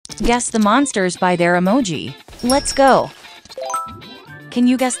Guess the monsters by their emoji. Let's go. Can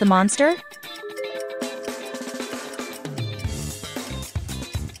you guess the monster?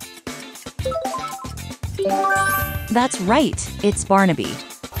 That's right, it's Barnaby.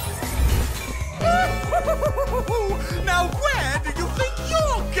 Now where do you think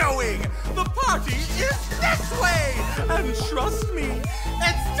you're going? The party is this way! And trust me,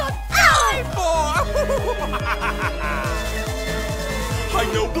 it's to die for! I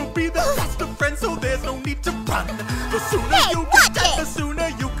know we'll be the best of friends, so there's no need to run. The sooner you get done, the sooner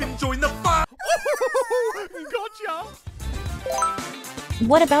you can join the fun. Gotcha!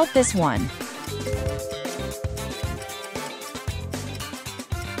 What about this one?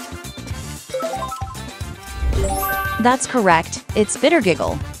 That's correct, it's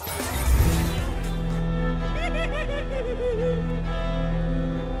Bittergiggle.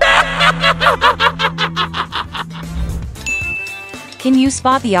 Can you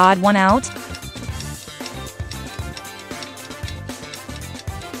spot the odd one out?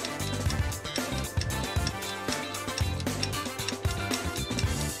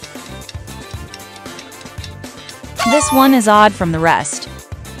 This one is odd from the rest.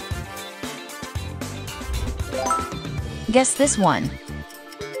 Guess this one.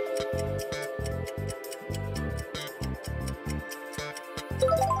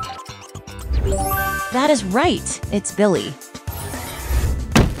 That is right, it's Billie.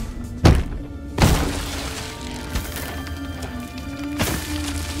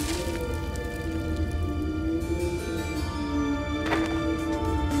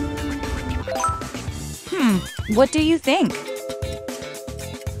 What do you think?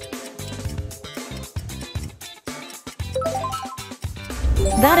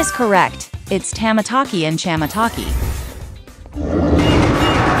 That is correct. It's Tamataki and CHAMATAKI.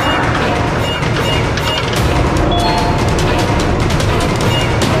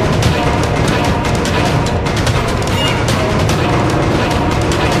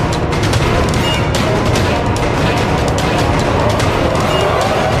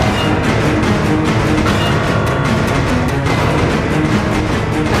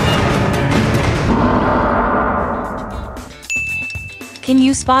 Can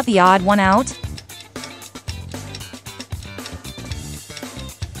you spot the odd one out?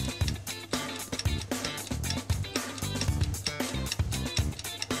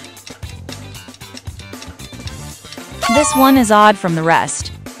 This one is odd from the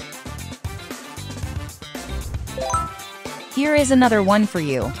rest. Here is another one for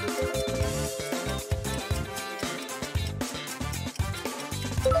you.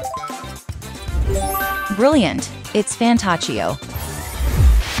 Brilliant! It's FANTOCCIO.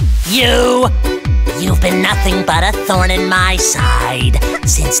 You've been nothing but a thorn in my side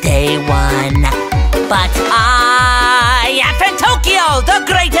since day one. But I am FANTOCCIO, the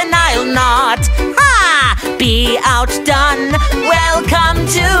great and I'll not be outdone. Welcome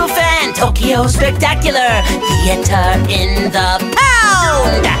to FANTOCCIO Spectacular Theater in the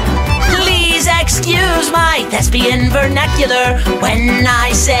Pound. Please excuse my thespian vernacular when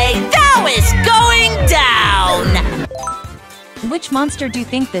I say thou is going down. Which monster do you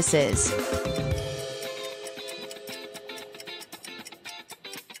think this is?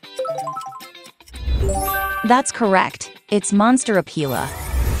 That's correct. It's Monster OPILA.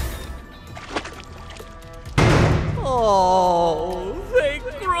 Oh, they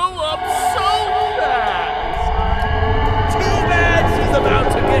grow up so fast! Too bad she's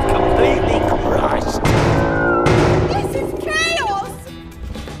about to get completely crushed. This is chaos!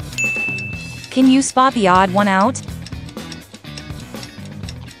 Can you spot the odd one out?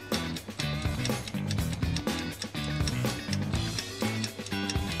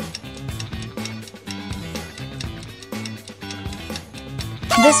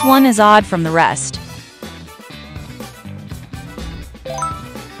 This one is odd from the rest.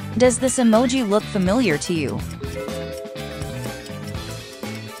 Does this emoji look familiar to you?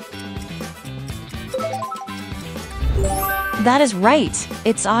 That is right,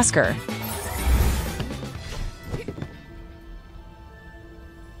 it's Oscar.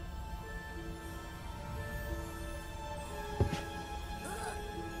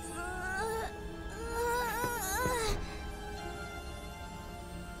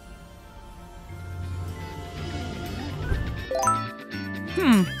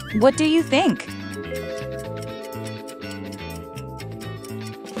 What do you think?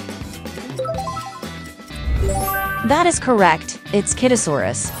 That is correct. It's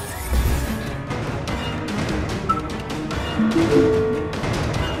KITTYSAURUS.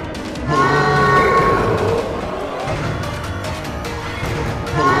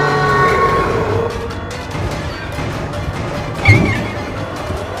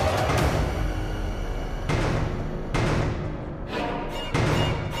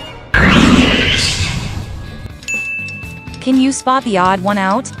 you spot the odd one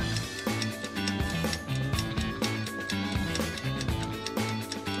out?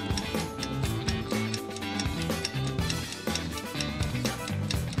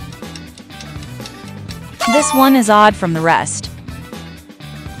 This one is odd from the rest.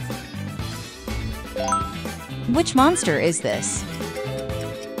 Which monster is this?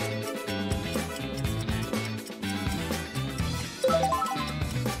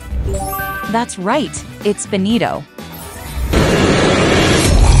 That's right, it's Benito.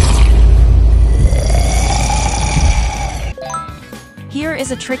 Here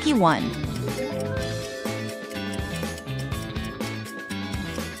is a tricky one.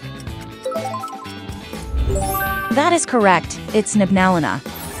 That is correct, it's NABNALEENA.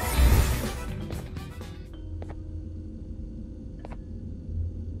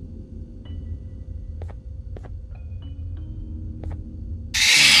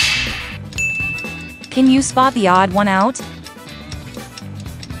 Can you spot the odd one out?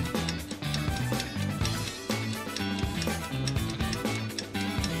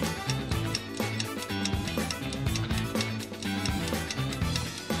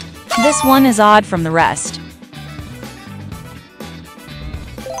 This one is odd from the rest.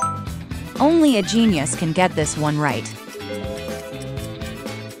 Only a genius can get this one right.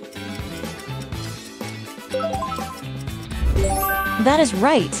 That is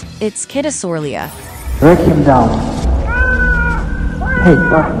right, it's KITTYSAURLIA. Break him down. Hey,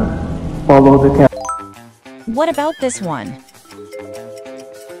 partner, follow the cat. What about this one?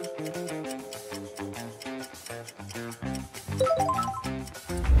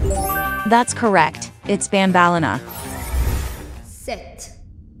 That's correct, it's BANBALEENA. Sit.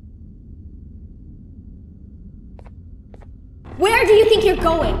 Where do you think you're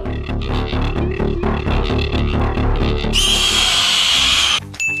going?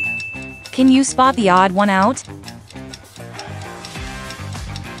 Can you spot the odd one out?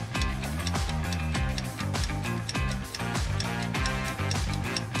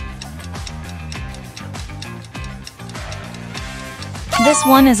 This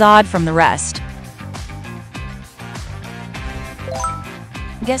one is odd from the rest.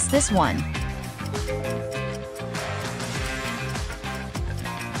 Guess this one.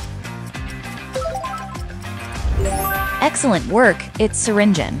 Excellent work, it's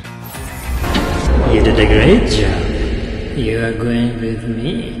SYRINGEON. You did a great job. You are going with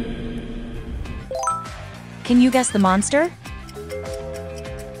me. Can you guess the monster?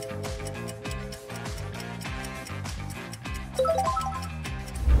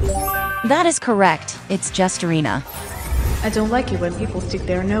 That is correct, it's JESTERINA. I don't like it when people stick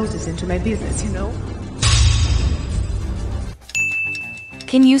their noses into my business, you know?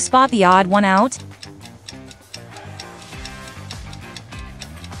 Can you spot the odd one out?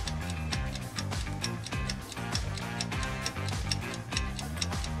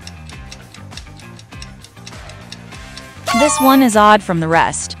 This one is odd from the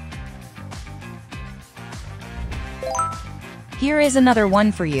rest. Here is another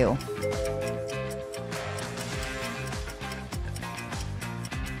one for you.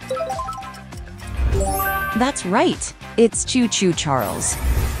 That's right, it's CHOO Charles.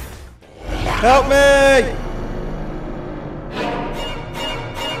 Help me!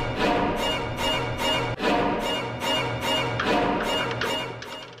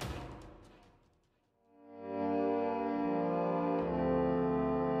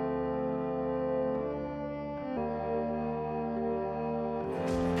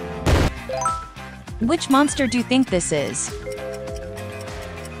 Which monster do you think this is?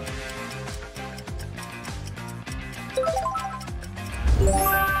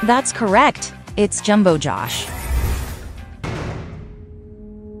 That's correct, it's Jumbo Josh.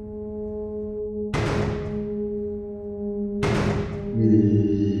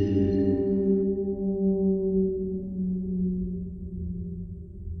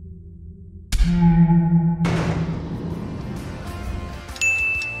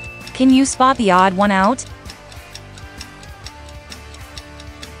 Can you spot the odd one out?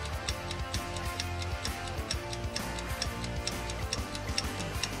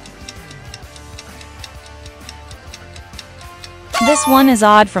 This one is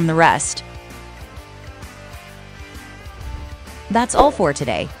odd from the rest. That's all for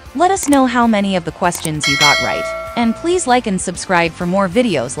today. Let us know how many of the questions you got right. And please like and subscribe for more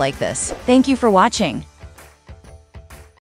videos like this. Thank you for watching.